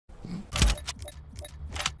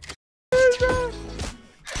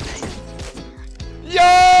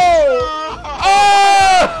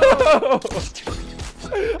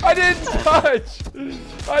I didn't touch.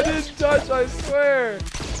 I didn't touch, I swear.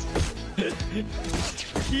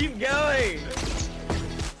 Keep going.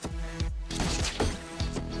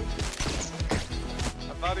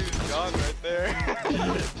 I thought he was gone right there.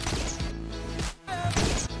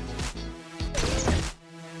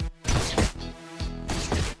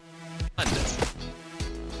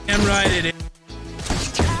 I'm right in it.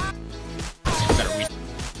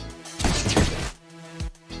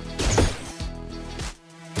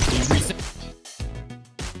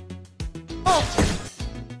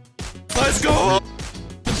 Let's go!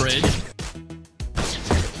 The bridge.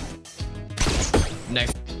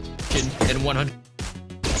 Next. In 100.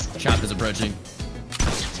 Chop is approaching.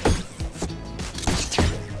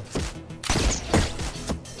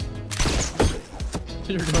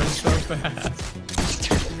 You're going so fast.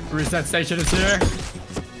 Reset station is here.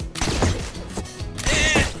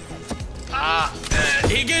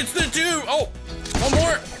 He gets the 2. Oh, one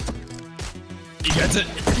more. He gets it.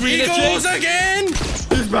 He goes again.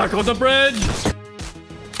 He's back on the bridge.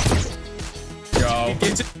 Go. He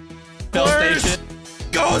gets it. Fill station.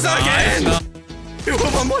 Goes again. You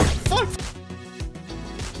have one more. Fuck.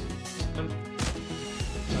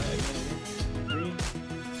 3,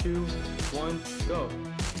 2, 1, go.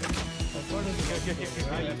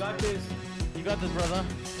 You got this. You got this, brother.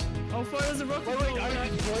 How far does the rocket go? Wait, are we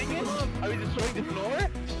destroying it? Are we destroying the floor?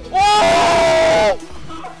 Oh!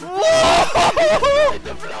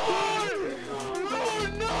 The floor! Oh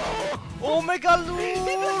no! Oh my god, Lul!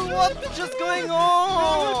 What's just going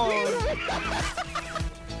on?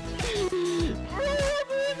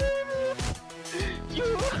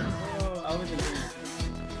 I was in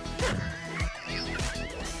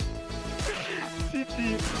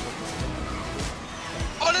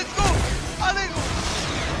Oh, let's go! Allez, go!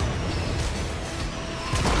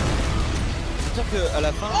 C'est-à-dire qu'à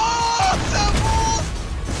la fin... Oh, c'est bon!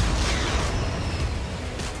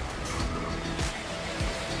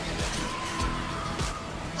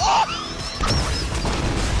 Oh!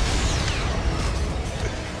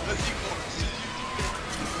 Vas-y, gros.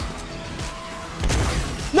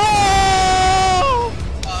 Non!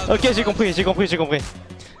 Ah, Ok, j'ai compris. Ok, ok.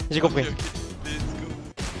 Let's go.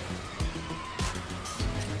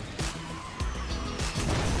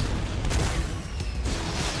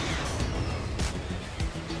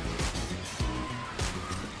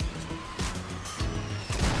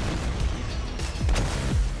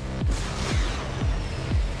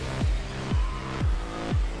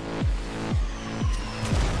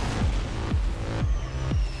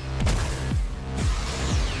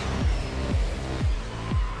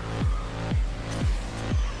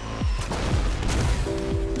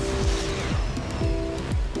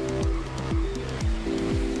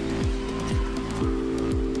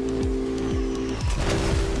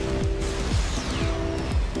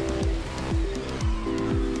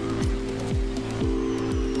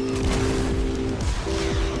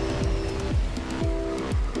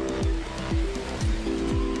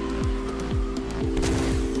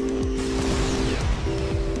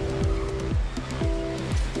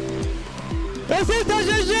 C'est un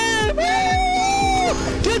GG!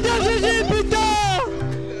 C'est un GG, putain!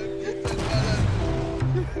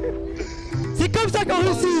 C'est comme ça qu'on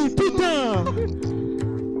réussit, putain!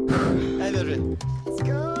 Allez, bien joué. Let's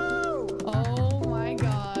go! Oh my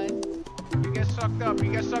god. You get sucked up,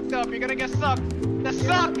 you get sucked up, you're gonna get sucked! The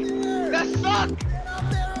suck! The suck! Get up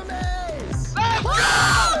there, Amaze! Let's go!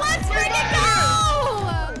 Let's freaking go!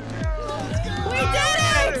 We did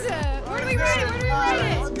it! Where do we write it? Where do we write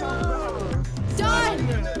it? Let's go! Done!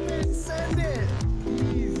 Send it!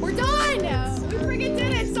 We're done! We freaking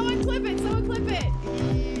did it! Someone clip it! Someone clip it!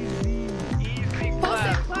 Easy Post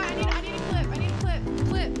clap. it! Wow, I need a clip! I need a clip!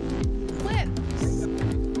 Clip!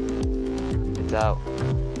 It's out.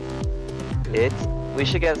 We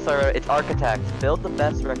should get started. It's architects. Build the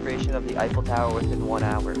best recreation of the Eiffel Tower within 1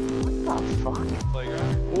 hour. What the fuck?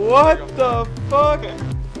 Playground? What the fuck? You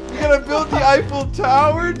gonna build the Eiffel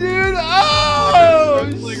Tower, dude? Oh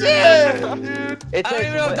shit, dude! I don't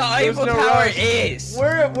even know what the Eiffel no Tower rush. is.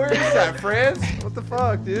 Where is that, France? What the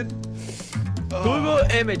fuck, dude? Google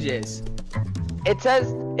images. It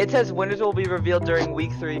says winners will be revealed during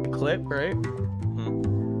week 3. Clip, right?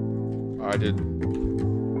 I did.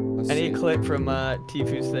 I need a clip from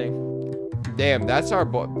Tifu's thing. Damn, that's our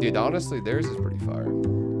boy. Dude, honestly, theirs is pretty fire.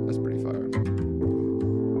 That's pretty fire.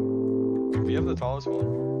 Do you have the tallest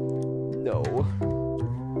one? No.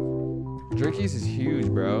 Drinkies is huge,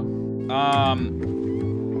 bro.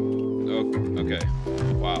 Okay.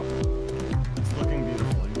 Wow. It's looking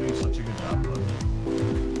beautiful. You're doing such a good job, bud.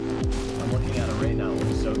 I'm looking at it right now. It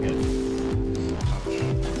looks so good.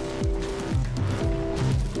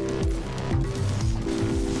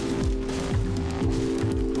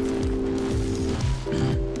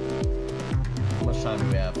 time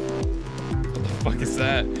do we have? What the fuck is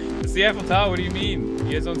that? It's the Eiffel Tower. What do you mean?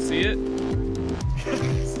 You guys don't see it?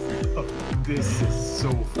 This is so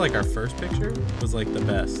I feel like our first picture was like the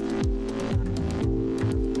best.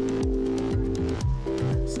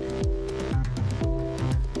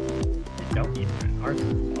 Don't eat our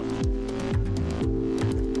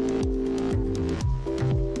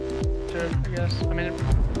Sure, I guess. I mean,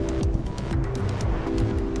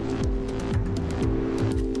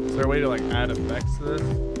 Is there a way to like add effects to this?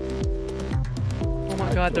 oh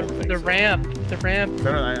my god, the ramp. The ramp.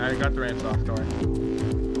 No, I got the ramps off, don't worry.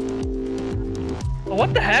 Oh,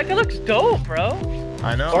 what the heck? It looks dope, bro.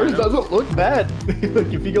 I know. Ours doesn't look bad. Like,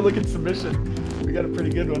 if you go look at submission, we got a pretty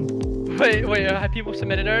good one. Wait, have people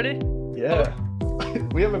submitted already? Yeah.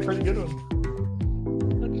 We have a pretty good one.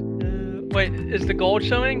 Wait, is the gold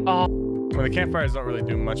showing? Oh. Well, the campfires don't really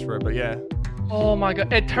do much for it, but yeah. Oh my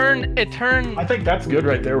god, it turned. I think that's good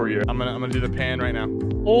right there where you're. I'm gonna do the pan right now.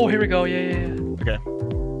 Oh, here we go. Yeah. Okay.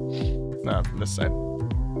 No, from this side.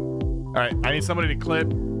 All right, I need somebody to clip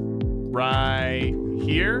right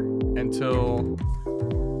here until.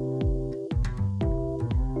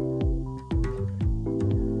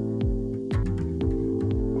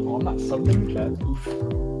 Oh, I'm not subbed in the chat. Oof.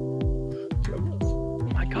 Oh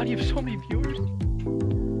my god, you have so many viewers.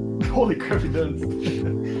 Holy crap, he does.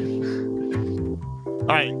 All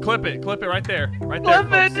right, clip it right there, right there.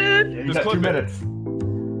 Clip it, dude. Yeah, you Just got 2 clip it. minutes.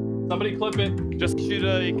 Somebody clip it. Just Should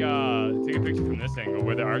like take a picture from this angle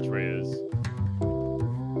where the archway is.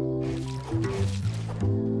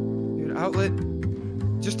 Dude, outlet.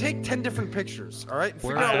 Just take 10 different pictures, all right?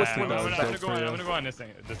 Figure out which I'm one gonna is best go for on. you. I'm gonna go on this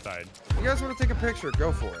side. If you guys want to take a picture,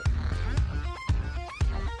 go for it.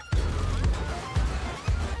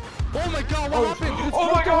 Oh my god, what happened? You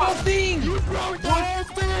Oh my god, thing! You broke the whole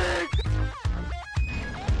thing!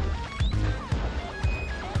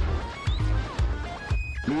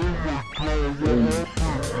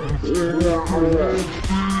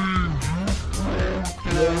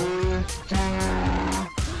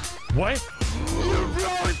 What?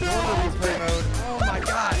 Oh my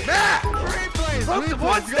god, Matt! Look, the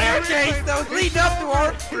one staircase that was leading up to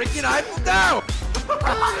our freaking Eiffel Tower!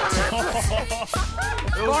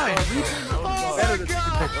 Fine.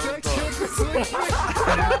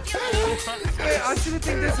 I see the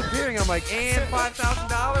thing disappearing. I'm like, and $5,000?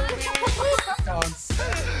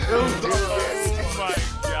 Oh my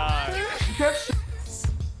god.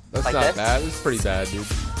 Like That's not this? bad. It's pretty bad, dude.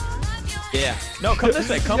 Yeah. No, come this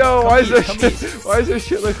way. Come. Yo, come why is east, this come shit? east. Why does this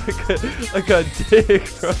shit look like a dick,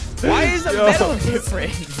 bro? Why is the Yo. metal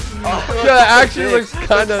different? Yeah, it actually looks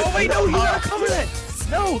kind of. Oh wait, no, you gotta cover that.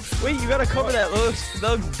 No, wait, you gotta cover that. That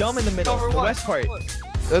looks dumb in the middle. The west part.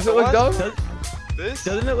 Does it look dumb?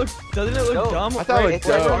 Doesn't it look dumb? I thought it looked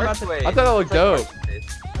dope. I thought it looked dope.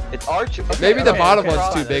 It's archway. Maybe the bottom okay.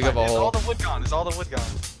 one's too big of a It's all hole. the wood gone. It's all the wood gone.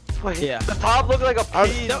 Wait, Yeah. the top looked like a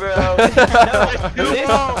piece, no. bro.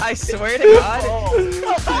 I swear to God.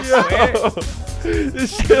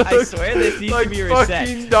 This shit I looks swear this needs like to be reset.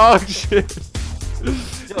 fucking dog shit.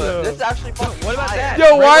 Yo, this is actually fucking What about fire. that?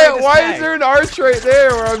 Yo, Right where the why stag. is there an arch right there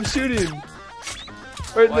where I'm shooting?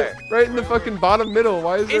 Where? Right in the fucking bottom middle.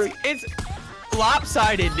 Why is there? It's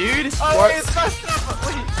lopsided, dude. Oh, What? wait, it's messed up.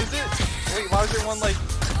 Wait, is it? Wait, why was there one like?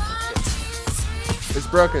 It's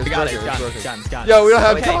broken. It's We got broken. it. It's It's broken. done. It's done. Yo, we don't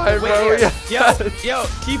have Okay, time, wait bro. here. Yeah. Yo,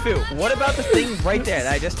 Tifu, what about the thing right there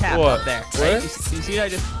that I just tapped What? up there? Where? Right? You see that I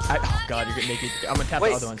just... oh god, you're gonna make it... I'm gonna tap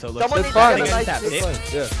Wait, the other one so it looks... someone It's needs to fine. get a Again, nice tap It's it. fine.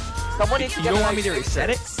 Yeah. Someone needs to You get a don't want me nice to reset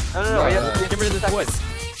it? No, we have to Get rid of this wood.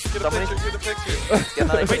 Get a Somebody- picture. Get a picture. Get a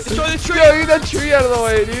nice Wait, destroy this tree! Yo, get that tree out of the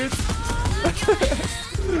way, dude.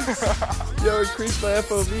 Yo, increase my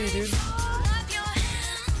FOV, dude.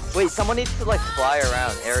 Wait, someone needs to like fly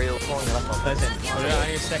around. Ariel pulling it up. Listen, put it on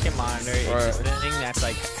your second monitor. It's Alright. this thing that's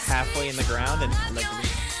like halfway in the ground and like...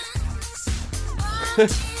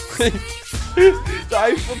 The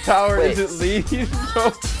Eiffel Tower Wait. isn't leaning,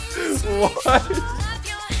 bro. What?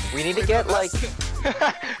 We need to get like. Wait,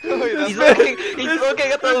 that's He's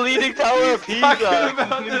looking at the leaning tower of Talking Pisa.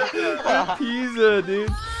 about the Pisa, dude.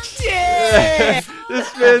 Yeah!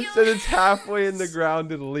 This man said it's halfway in the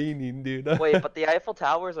ground and leaning, dude. Wait, but the Eiffel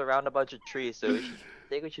Tower is around a bunch of trees, so I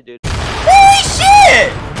think we should do. Holy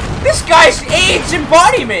shit! This guy's AIDS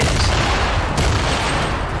embodiment!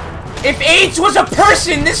 If AIDS was a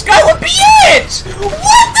person, this guy would be it!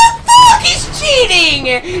 What the fuck? He's cheating!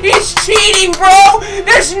 He's cheating, bro!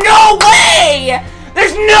 There's no way!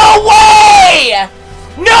 There's no way!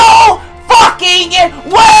 No fucking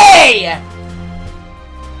way!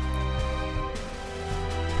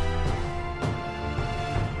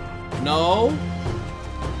 No.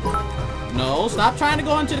 No, stop trying to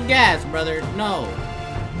go into the gas, brother. No.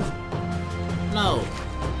 No.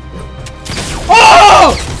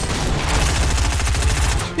 Oh!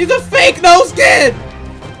 He's a fake nose kid!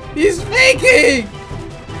 He's faking!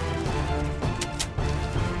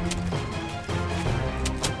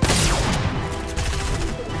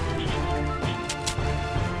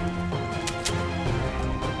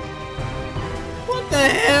 What the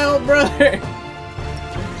hell, brother?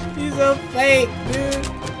 He's a fake, dude.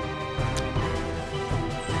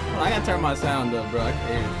 I gotta turn my sound up, bro. I can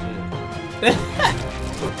hear this shit.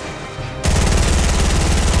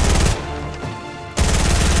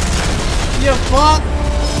 You fuck!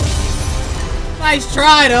 Nice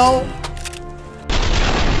try, though.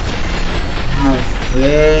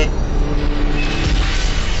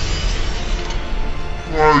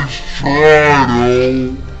 Nice try,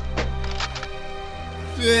 though.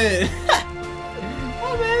 Shit.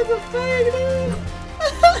 Oh man, it's a fake, dude.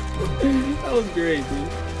 That was great, dude.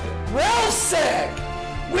 Ralsec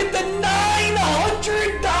with the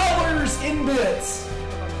 $900 in bits.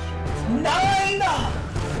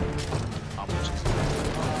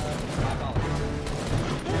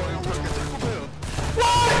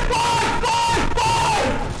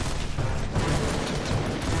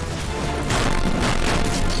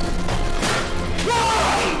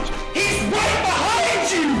 He's right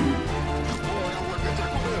behind you!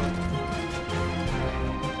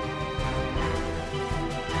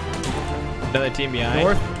 Another team behind.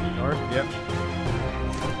 North, yep.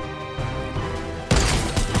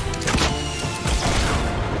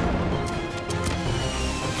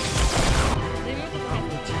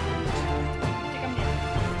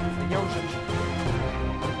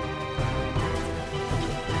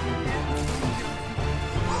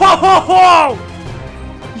 Хо-хо-хо!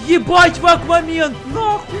 Ебать в аквамент,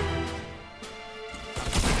 нахуй!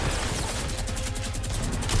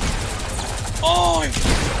 Oh!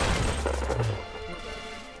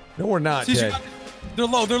 No, we're not, Ted. They're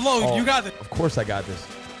low, Oh, you got it. Of course I got this.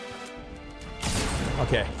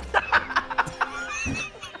 Okay.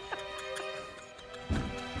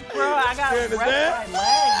 Bro, I got You wrecked my leg,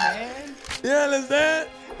 man. You understand?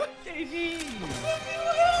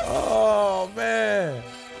 Oh, man.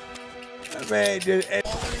 That man just...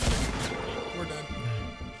 We're done.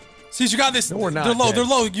 See, you got this. No, we're not, They're Ted.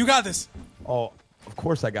 low, you got this. Oh, of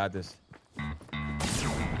course I got this.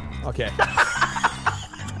 Okay.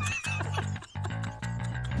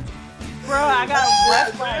 Bro, I got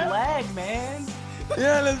wrecked my leg, man. You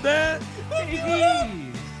understand?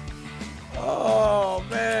 Jeez. Oh,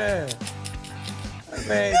 man. That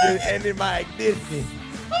man just ended my existence.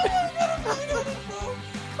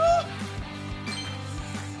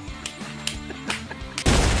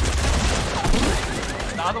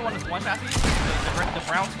 The other one is one happy. The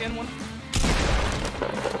brown skin one.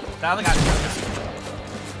 The other guy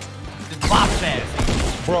just bop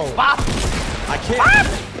fast. Bro. Bop. I can't.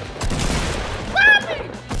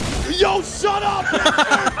 Yo, shut up!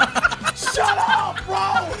 Shut up,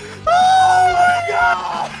 bro! Oh my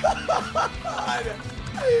god!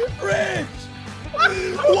 Rich!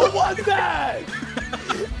 What was that?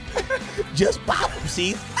 Just pop him,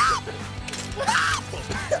 see?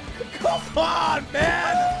 Come on,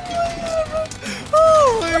 man!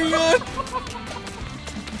 Oh my god!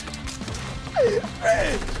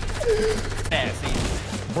 Rich! Fancy.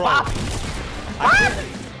 Bro. Bop.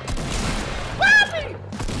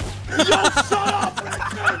 Yo, shut up, Richard!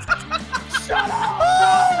 Shut up!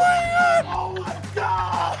 Oh my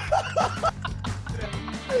god!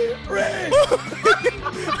 Rich!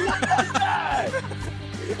 What was that?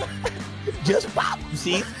 Just pop him,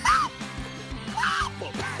 see?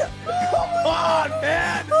 Come on,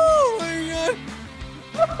 man! Oh my god!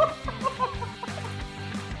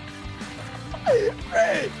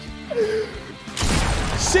 Rich!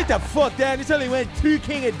 Sit the fuck down. It's only went 2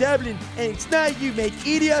 King of Dublin, and it's not you make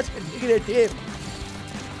idiots and look at him.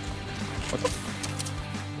 What the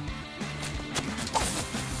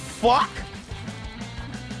fuck?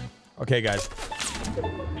 Okay, guys.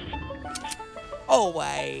 Oh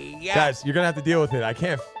my god. Guys, you're gonna have to deal with it. I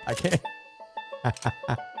can't. I can't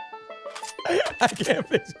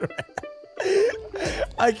fix it right now.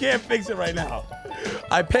 I can't fix it right now.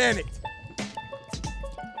 I panicked.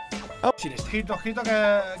 Oh. Ojito, ojito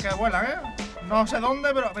que vuelan, No sé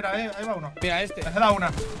dónde, pero mira, ahí va uno. Mira este. Se da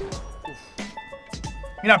una.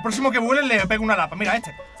 Mira, el próximo que vuele le pego una lapa. Mira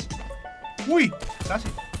este. Uy, casi.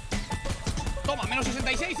 Toma, menos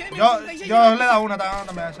 66, Yo le he dado una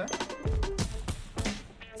también a ese.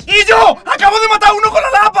 ¡Y yo! ¡Acabo de matar a uno con la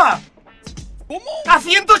lapa! ¿Cómo? ¡A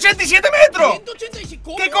 187 metros!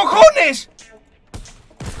 185. ¿Qué cojones?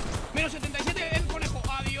 Menos 77 el conejo.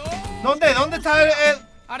 Adiós. ¿Dónde? ¿Dónde está el...?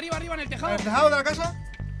 Arriba, arriba, en el tejado. ¿En el tejado de la casa?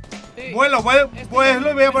 Sí. Vuelo, pues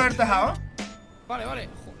lo voy a poner el tejado. Vale, vale.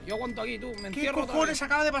 Yo aguanto aquí, tú. Me ¿Qué encierro. cojones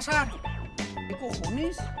acaba de pasar? ¿Qué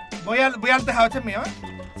cojones? Voy al tejado, este es mío,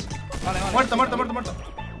 Vale, vale. Muerto.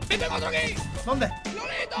 ¡Me tengo otro aquí! ¿Dónde?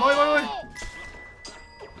 ¡Lolito! Voy.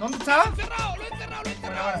 ¿Dónde está? Lo he encerrado. Vale.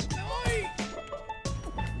 ¡Me voy!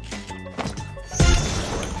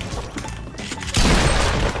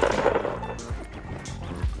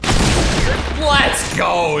 Let's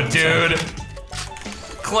go, dude.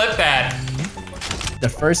 Clip that. The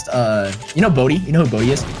first, you know Bodhi? You know who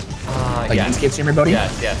Bodhi is? Like Landscape streamer Bodhi?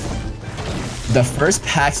 Yes. The first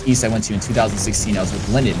PAX East I went to in 2016, I was with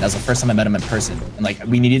Lyndon. That was the first time I met him in person. And like,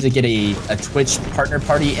 we needed to get a Twitch partner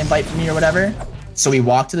party invite from me or whatever. So we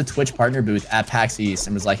walked to the Twitch partner booth at PAX East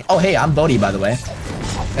and was like, oh, hey, I'm Bodhi, by the way.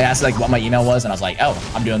 They asked like what my email was, and I was like, oh,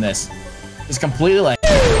 I'm doing this. It's completely like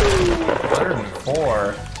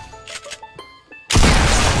 104.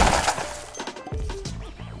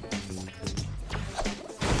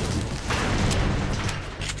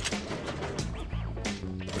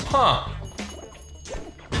 Huh.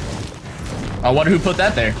 I wonder who put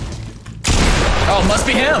that there. Oh, it must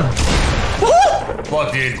be him.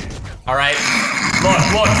 Look, dude. All right. Look,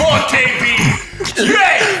 KP.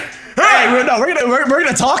 Yeah. Hey, we're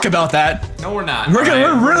gonna talk about that. No, we're not.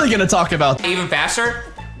 We're really gonna talk about that. Even faster.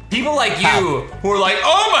 People like you who are like,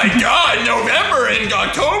 oh my God, November and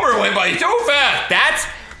October went by so fast.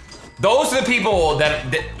 Those are the people that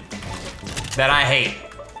I hate.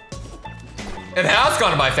 It has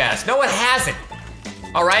gone by fast. No, it hasn't.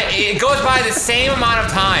 All right, it goes by the same amount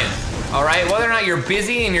of time. All right, whether or not you're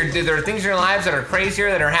busy and there are things in your lives that are crazier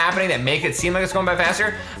that are happening that make it seem like it's going by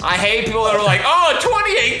faster. I hate people that are like, oh,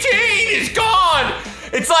 2018 is gone.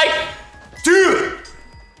 It's like, dude.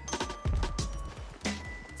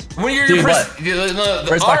 When you're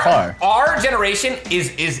where's my car? Our generation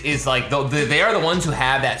is like they are the ones who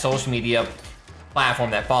have that social media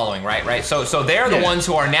platform, that following, right? So they're the ones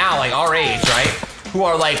who are now like our age, right? Who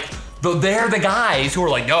are like, they're the guys who are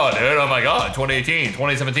like, oh, dude, oh my God, 2018,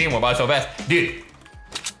 2017 went by so fast. Dude,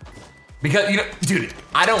 because, you know, dude,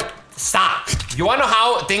 I don't stop. You wanna know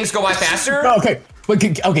how things go by faster? Okay,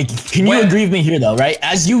 can you agree with me here though, right?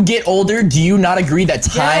 As you get older, do you not agree that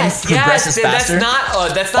time progresses faster?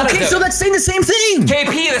 That's not okay, so that's saying the same thing.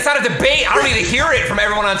 KP, that's not a debate. I don't need to hear it from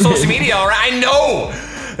everyone on social media, all right? I know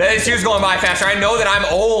that this year's going by faster. I know that I'm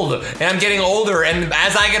old and I'm getting older, and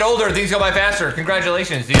as I get older, things go by faster.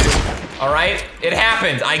 Congratulations, dude. All right, it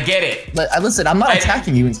happens. I get it. Listen, I'm not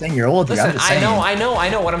attacking you and saying you're old. Listen, I'm just saying. I know.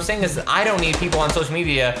 What I'm saying is, I don't need people on social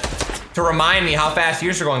media to remind me how fast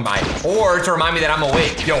years are going by, or to remind me that I'm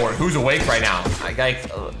awake. Yo, who's awake right now?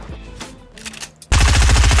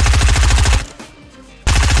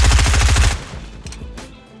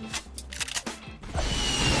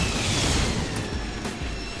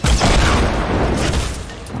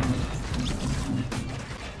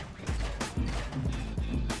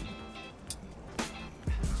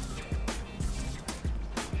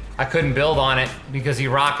 I couldn't build on it because he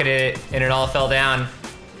rocketed it and it all fell down.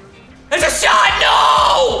 It's a shot!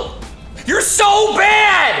 No! You're so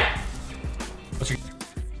bad!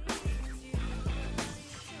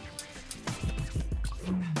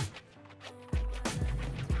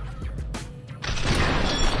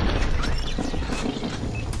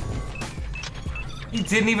 He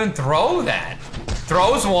didn't even throw that.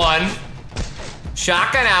 Throws one.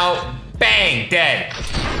 Shotgun out. Bang! Dead.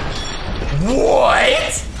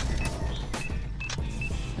 What?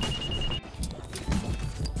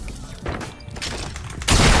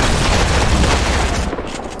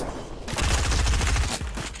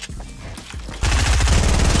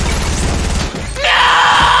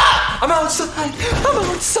 I'm outside.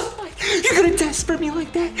 You're gonna desperate me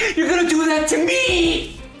like that? You're gonna do that to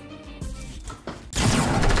me?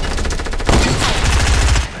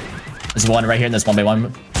 There's one right here, and there's one by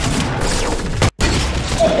one.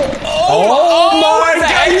 Oh my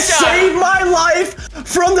God, you saved my life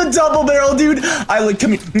from the double barrel, dude.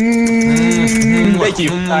 Come here. Thank you.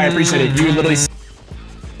 I appreciate it. You literally.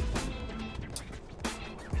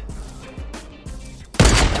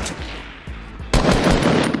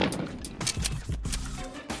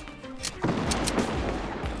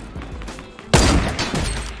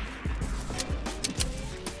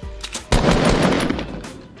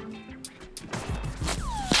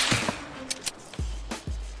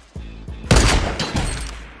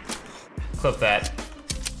 Clip that.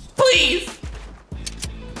 Please!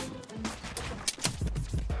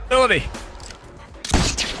 Ability.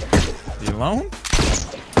 You alone?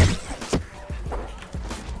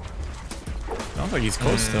 Sounds like he's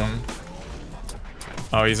close still.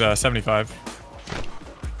 Oh, he's 75.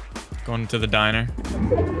 Going to the diner.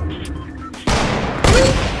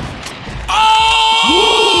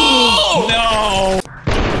 Oh! No!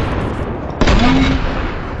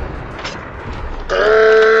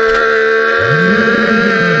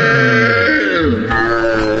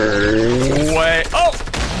 Way. Oh!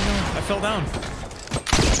 I fell down.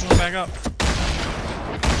 Come back up.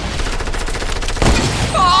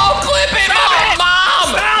 Oh, clip it! Mom!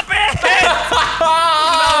 Stop it!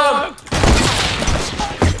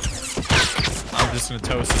 I'm just gonna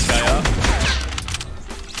toast this guy up.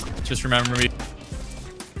 Just remember me.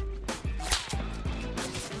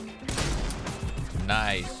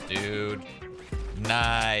 Nice, dude.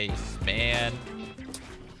 Nice, man.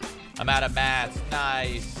 I'm out of mats.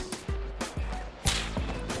 Nice.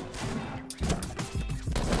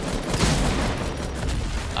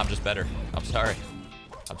 I'm just better. I'm sorry.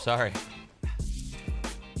 I'm sorry.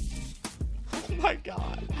 Oh my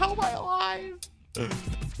god. How am I alive?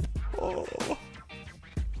 Oh.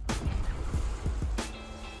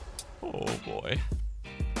 Oh boy.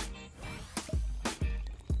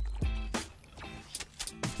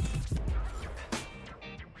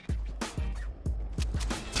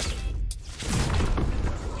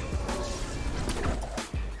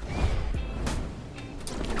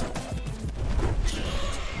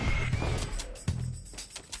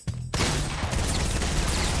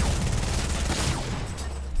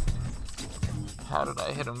 How did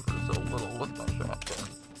I hit him for so little with my shotgun?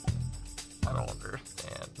 I don't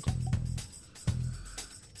understand.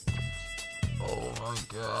 Oh my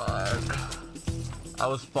god. I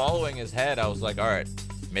was following his head. I was like, alright,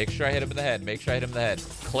 make sure I hit him in the head. Make sure I hit him in the head.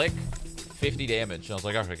 Click, 50 damage. And I was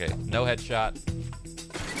like, okay, no headshot.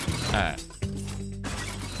 Alright.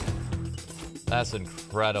 That's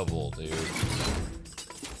incredible, dude.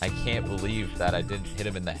 I can't believe that I didn't hit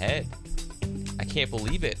him in the head. I can't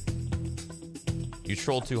believe it. You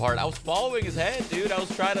trolled too hard. I was following his head, dude. I was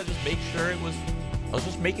trying to just make sure it was... I was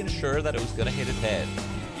just making sure that it was gonna hit his head.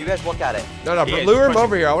 You guys look at it. No, but lure him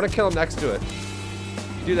over here. I want to kill him next to it.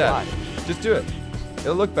 Do that. Why? Just do it.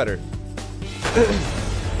 It'll look better. There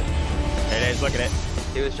it is. Look at it.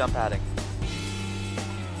 He was jump padding.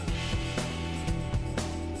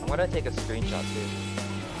 I'm gonna take a screenshot too.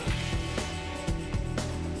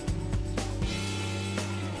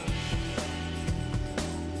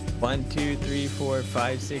 One, 2, 3, 4,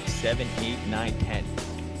 5, 6, 7, 8, 9, 10.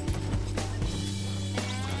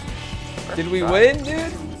 Did we win,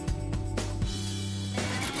 dude?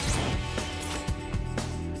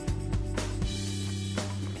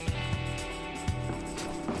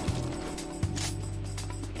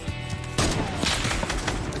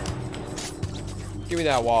 Give me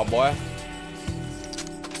that wall, boy.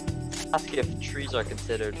 Ask if trees are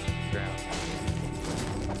considered ground.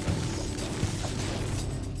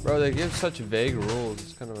 Bro, they give such vague rules.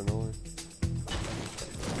 It's kind of annoying.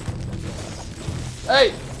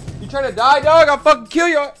 Hey! You trying to die, dog? I'll fucking kill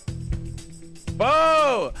you!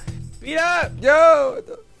 Whoa! Beat up! Yo!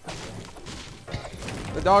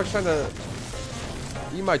 The dog's trying to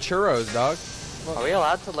eat my churros, dog. Are we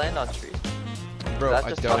allowed to land on trees? Bro, that I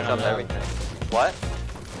just don't fucks up know. everything. What?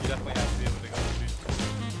 You definitely have to be able to go to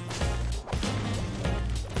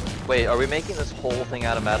trees. Wait, are we making this whole thing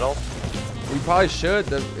out of metal? We probably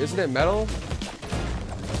should. Isn't it metal?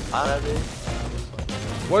 I don't know, dude.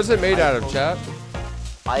 What is it made out of, chat?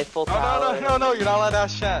 Eiffel Tower. No, you're not allowed to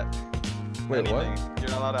ask chat. Wait, anything. what? You're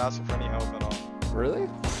not allowed to ask for any help at all. Really?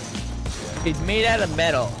 It's made out of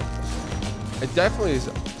metal. It definitely is.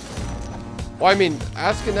 Well, I mean,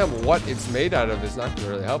 asking them what it's made out of is not going to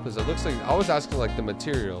really help us. It looks like I was asking like the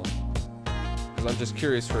material. Because I'm just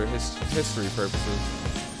curious for history purposes.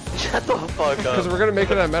 Shut the fuck up. Because we're going to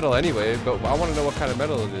make it out of metal anyway, but I want to know what kind of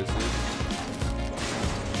metal it is, dude.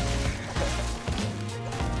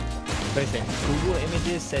 Listen, Google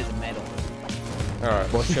Images says metal.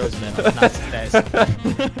 Alright. Well, shows metal, not says.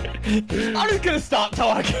 I'm just gonna stop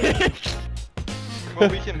talking. Well,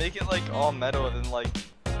 we can make it like all metal and then like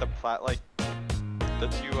the the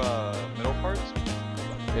two middle parts.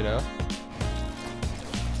 You know?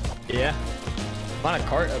 Yeah. I'm on a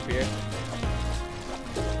cart up here.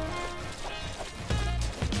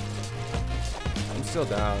 I'm still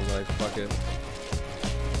down, like, fuck it.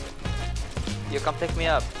 You come pick me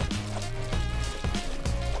up.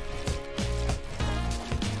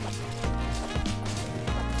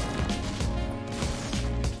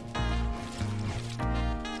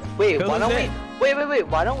 Wait, why don't we? Wait.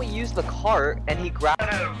 Why don't we use the cart and he grab?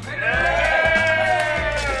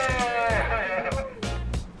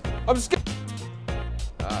 I'm scared.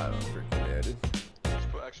 I don't freaking know, dude.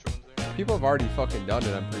 Just put extra ones there. People have already fucking done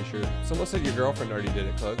it, I'm pretty sure. Someone said your girlfriend already did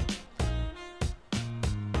it, Clug.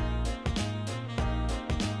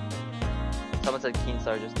 Someone said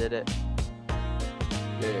Keenstar just did it.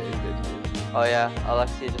 Yeah, he did. Oh yeah,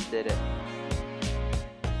 Alexia just did it.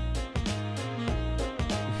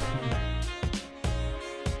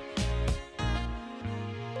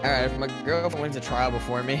 Alright, if my girlfriend wins a trial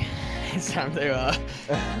before me, it's time to,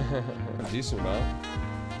 A decent amount.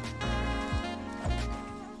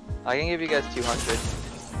 I can give you guys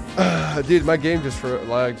 200. Dude, my game just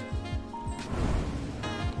lagged.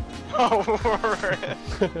 Oh,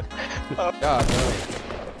 God, no.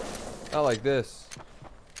 Not like this.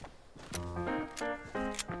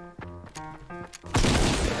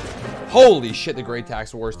 Holy shit, the Great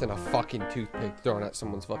Tack's worse than a fucking toothpick thrown at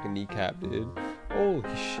someone's fucking kneecap, dude.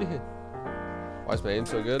 Holy shit. Why is my aim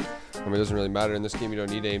so good? I mean, it doesn't really matter in this game. You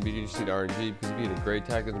don't need aim, but you just need RNG. Because if you get a Great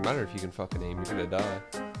Tack, it doesn't matter if you can fucking aim. You're gonna die.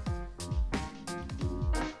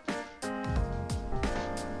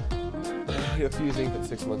 A few things for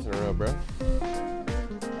 6 months in a row, bro.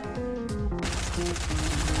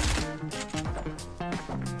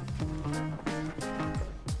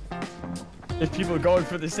 There's people going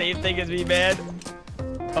for the same thing as me, man.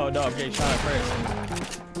 Oh no, I'm getting shot at first.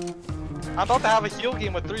 I'm about to have a heal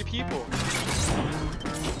game with 3 people.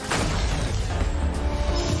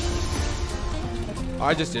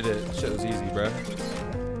 I just did it. Shit was easy, bro.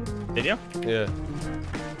 Did you? Yeah.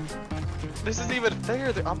 This isn't even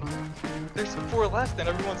fair. There's 4 left and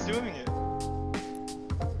everyone's doing it.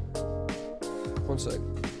 1 sec.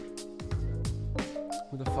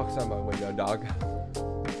 Who the fuck's on my window, dog?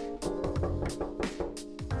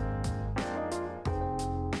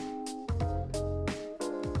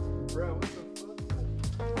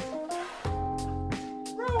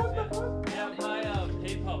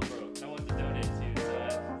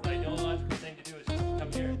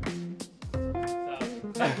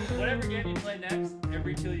 Whatever game you play next,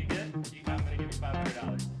 every kill you get, I'm gonna give you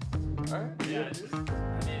 $500. Alright. Yeah, it's just, I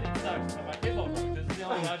mean, it sucks, but my kidball broke. This is the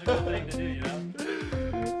only logical thing to do, you know?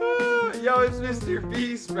 Yo, it's Mr.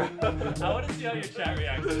 Beast, bro. I want to see how your chat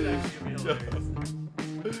reacts. It's actually gonna be hilarious.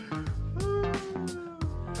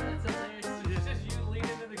 That's hilarious. It's just you lean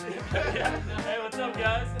into the game. Yeah. Hey, what's up,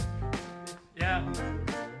 guys? Yeah.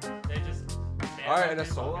 They just. Alright, and a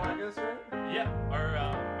solo, I guess, right? Yeah. Or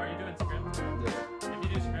are you doing scrims? Yeah. If you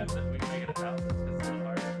do scrims, then we can make it 1,000. This is a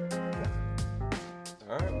hard.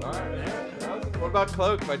 Alright, yeah. What about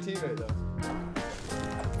Cloak, my teammate, though?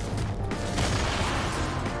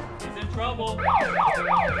 He's in trouble.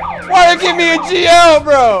 Why you give me a GL,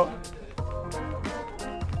 bro?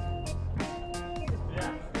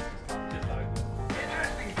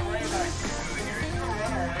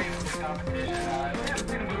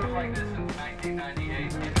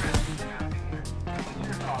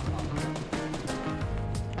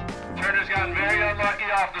 Turner's gotten very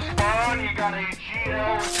unlucky off the spawn. He got a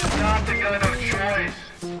GL, which is not the gun of choice.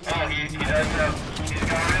 Oh, he does know. He's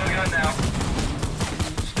got a real gun now.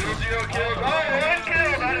 Still 0 kills. Oh, 1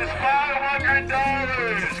 kill. That is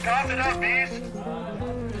 $500. Cough it up, beast.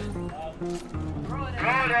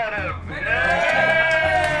 Throw it at him.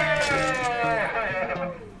 Yeah.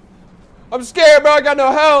 I'm scared, bro. I got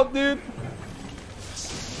no help, dude.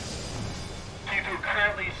 Tifu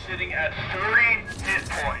currently sitting at 30 hit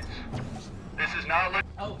points. This is not looking.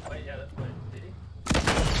 Oh, wait, yeah, that's wait. Did he?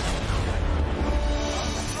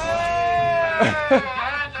 Oh,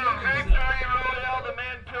 that's a victory royale. The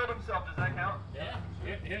man killed himself. Does that count? Yeah.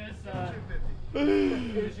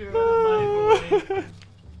 Here's your money for winning.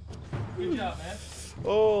 Good job, man.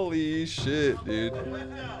 Holy shit, dude.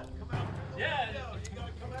 Yeah.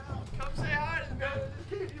 Come say hi to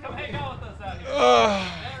me. Come hang out with us out here.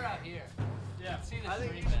 They're out here. Yeah. See the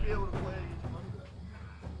stream, you should be able to play and get your money back.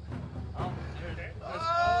 Oh, there.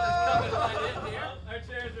 Coming right in here. Our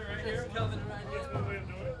chairs are right here. It's coming right here.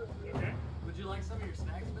 Okay. Would you like some of your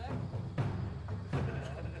snacks back?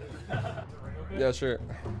 Yeah, sure.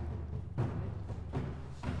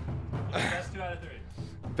 Best 2 out of 3.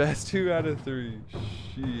 Best 2 out of 3.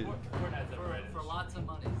 Shit. For lots of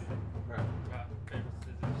money. Rock, paper,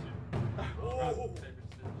 scissors, shoot. Rock, paper, scissors, shoot.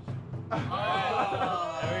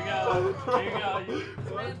 Oh, there we go. There you go.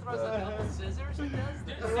 This man throws a couple scissors and does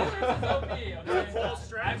this. Dude, scissors is OP,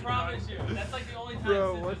 okay? I promise you. That's like the only time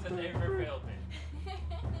scissors has ever failed me.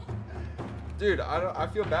 Dude, I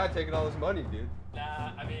feel bad taking all this money, dude.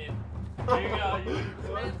 Nah, I mean, here you go. This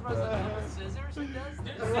man throws a couple scissors and does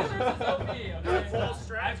this. Dude, scissors is OP,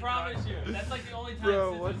 okay? I promise you. That's like the only time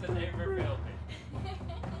scissors has ever failed me.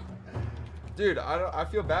 Dude, I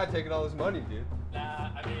feel bad taking all this money, dude.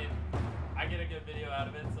 Nah, I mean, I get a good video out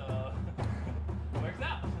of it, so.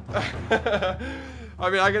 Works out. I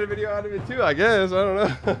mean, I got a video out of it too, I guess. I don't know.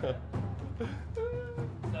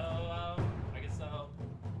 So, I guess I'm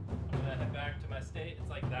gonna head back to my state. It's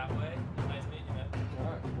like that way. Nice meeting you, man.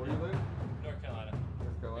 Alright, where do you live? North Carolina.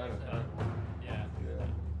 North Carolina. Yeah.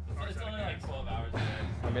 It's only like 12 hours away.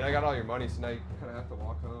 I mean, I got all your money, so now you kind of have to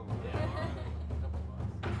walk home. Yeah.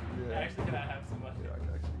 Yeah. Actually, can I have some money? Yeah, I can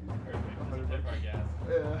actually use it. Perfect. Just tip our gas.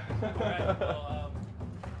 Yeah. Alright, well,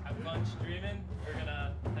 have fun streaming. We're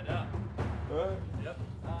gonna head up. Alright. Yep.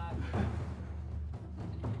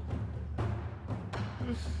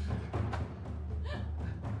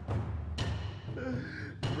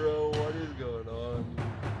 Bro, what is going on?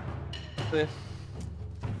 It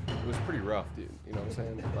was pretty rough, dude. You know what I'm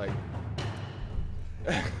saying? Like,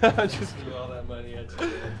 just threw all that money at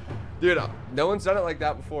you. dude, no one's done it like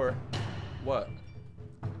that before. What?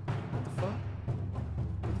 What the fuck?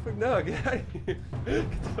 What the fuck? No, get out of here.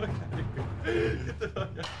 Get the fuck out of here. Get the fuck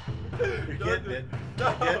out. You're getting it. No.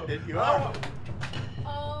 You're getting it. You are.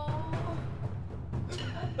 Oh.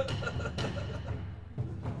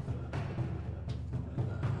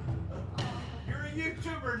 You're a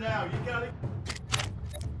YouTuber now. You gotta.